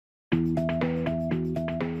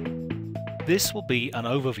This will be an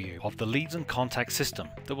overview of the leads and contact system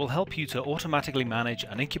that will help you to automatically manage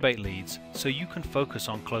and incubate leads so you can focus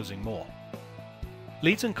on closing more.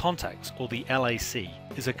 Leads and Contacts, or the LAC,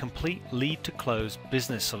 is a complete lead-to-close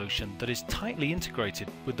business solution that is tightly integrated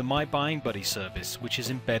with the My Buying Buddy service, which is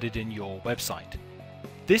embedded in your website.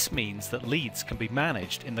 This means that leads can be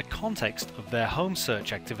managed in the context of their home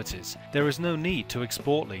search activities. There is no need to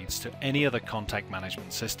export leads to any other contact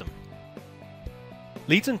management system.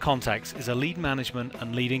 Leads and Contacts is a lead management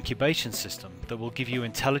and lead incubation system that will give you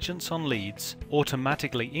intelligence on leads,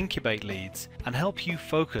 automatically incubate leads, and help you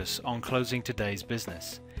focus on closing today's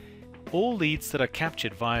business. All leads that are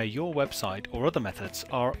captured via your website or other methods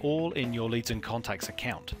are all in your Leads and Contacts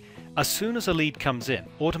account. As soon as a lead comes in,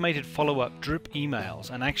 automated follow-up drip emails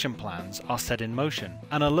and action plans are set in motion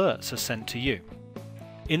and alerts are sent to you.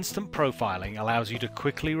 Instant profiling allows you to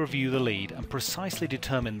quickly review the lead and precisely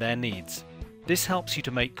determine their needs. This helps you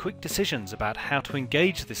to make quick decisions about how to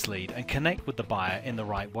engage this lead and connect with the buyer in the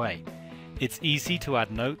right way. It's easy to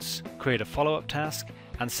add notes, create a follow-up task,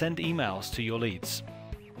 and send emails to your leads.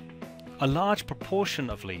 A large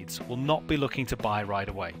proportion of leads will not be looking to buy right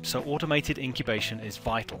away, so automated incubation is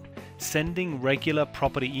vital. Sending regular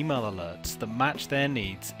property email alerts that match their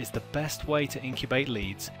needs is the best way to incubate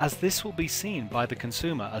leads, as this will be seen by the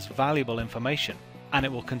consumer as valuable information, and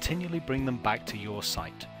it will continually bring them back to your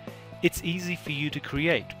site. It's easy for you to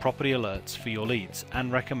create property alerts for your leads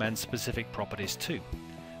and recommend specific properties too.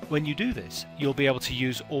 When you do this, you'll be able to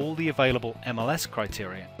use all the available MLS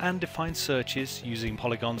criteria and define searches using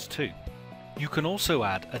polygons too. You can also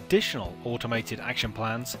add additional automated action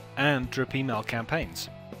plans and drip email campaigns.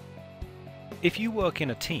 If you work in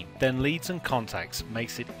a team, then Leads and Contacts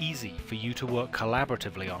makes it easy for you to work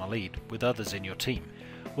collaboratively on a lead with others in your team.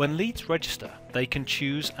 When leads register, they can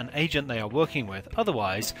choose an agent they are working with,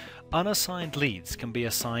 otherwise, unassigned leads can be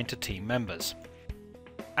assigned to team members.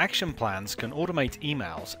 Action plans can automate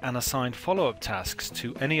emails and assign follow-up tasks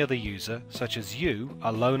to any other user, such as you,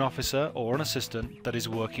 a loan officer or an assistant that is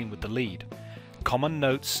working with the lead. Common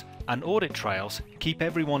notes and audit trails keep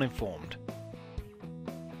everyone informed.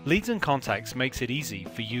 Leads and Contacts makes it easy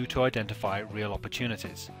for you to identify real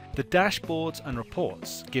opportunities. The dashboards and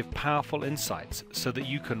reports give powerful insights so that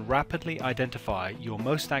you can rapidly identify your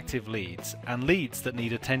most active leads and leads that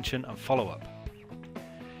need attention and follow-up.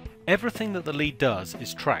 Everything that the lead does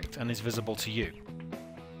is tracked and is visible to you.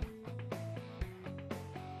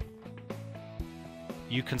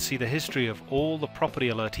 You can see the history of all the property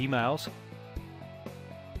alert emails,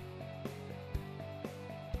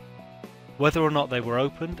 whether or not they were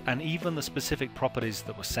opened, and even the specific properties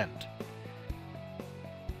that were sent.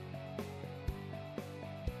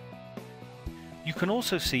 You can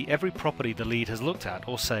also see every property the lead has looked at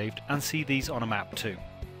or saved and see these on a map too.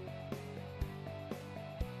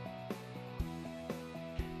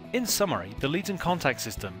 In summary, the Leads and Contact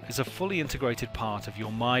system is a fully integrated part of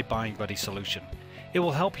your My Buying Buddy solution. It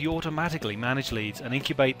will help you automatically manage leads and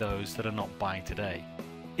incubate those that are not buying today.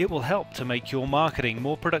 It will help to make your marketing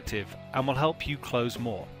more productive and will help you close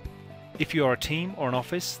more. If you are a team or an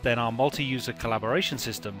office, then our multi-user collaboration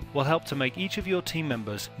system will help to make each of your team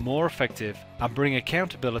members more effective and bring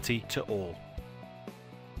accountability to all.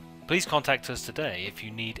 Please contact us today if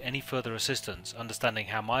you need any further assistance understanding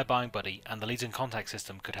how My Buying Buddy and the Leads and Contact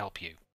system could help you.